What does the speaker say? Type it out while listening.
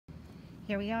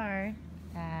Here we are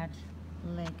at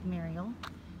Lake Merial,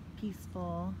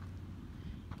 peaceful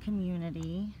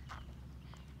community,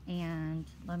 and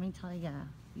let me tell you,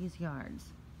 these yards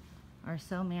are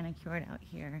so manicured out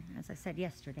here. As I said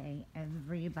yesterday,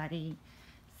 everybody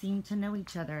seemed to know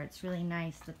each other. It's really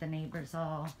nice that the neighbors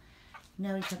all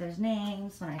know each other's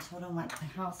names. When I told them what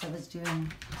house I was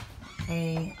doing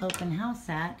a open house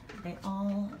at, they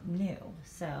all knew.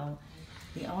 So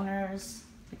the owners,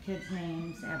 the kids'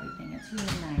 names, everything. It's really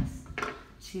nice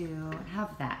to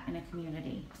have that in a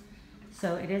community.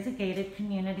 So it is a gated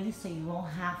community, so you will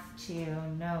have to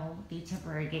know the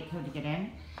temporary gate code to get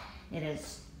in. It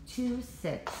is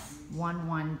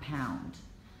 2611 pound.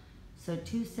 So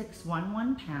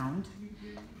 2611 pound.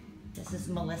 This is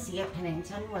Melissa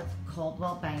Pennington with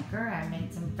Coldwell Banker. I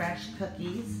made some fresh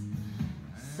cookies.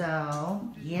 So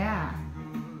yeah,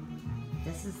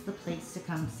 this is the place to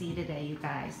come see today, you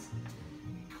guys.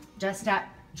 Just at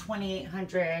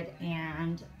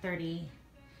 2,830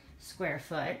 square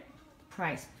foot,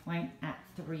 price point at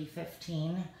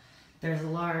 $315. There's a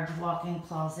large walk-in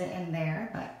closet in there,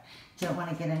 but don't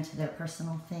want to get into their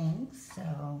personal things.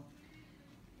 So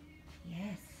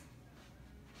yes,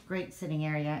 great sitting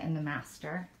area in the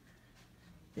master.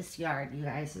 This yard, you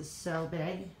guys, is so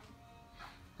big.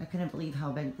 I couldn't believe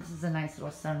how big. This is a nice little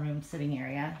sunroom sitting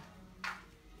area.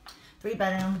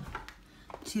 3-bedroom,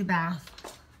 2-bath.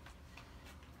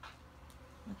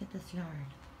 Look at this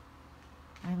yard.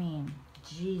 I mean,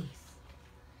 geez.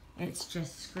 It's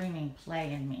just screaming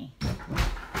play in me.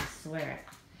 I swear it.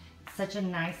 It's such a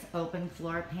nice open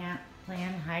floor plan,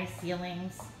 high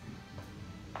ceilings.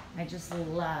 I just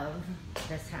love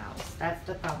this house. That's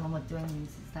the problem with doing these,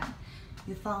 is that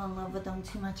you fall in love with them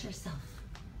too much yourself,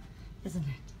 isn't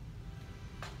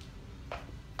it?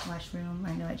 Washroom,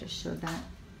 I know I just showed that.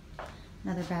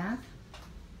 Another bath.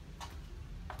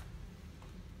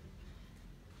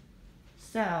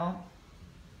 So,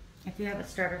 if you have a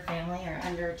starter family or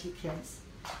under 2 kids,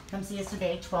 come see us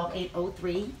today,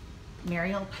 12803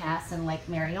 Merial Pass in Lake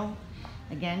Merial.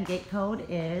 Again, gate code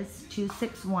is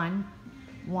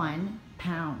 2611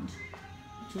 pound.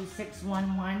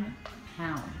 2611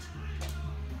 pound.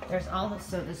 There's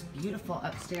also this beautiful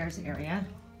upstairs area,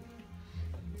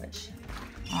 which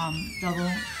double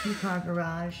 2-car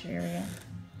garage area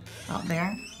out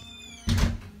there.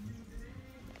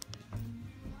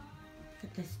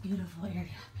 Look at this beautiful area up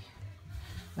here.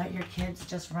 Let your kids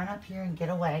just run up here and get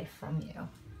away from you.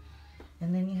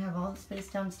 And then you have all the space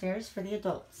downstairs for the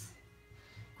adults.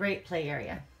 Great play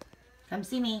area. Come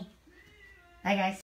see me. Bye, guys.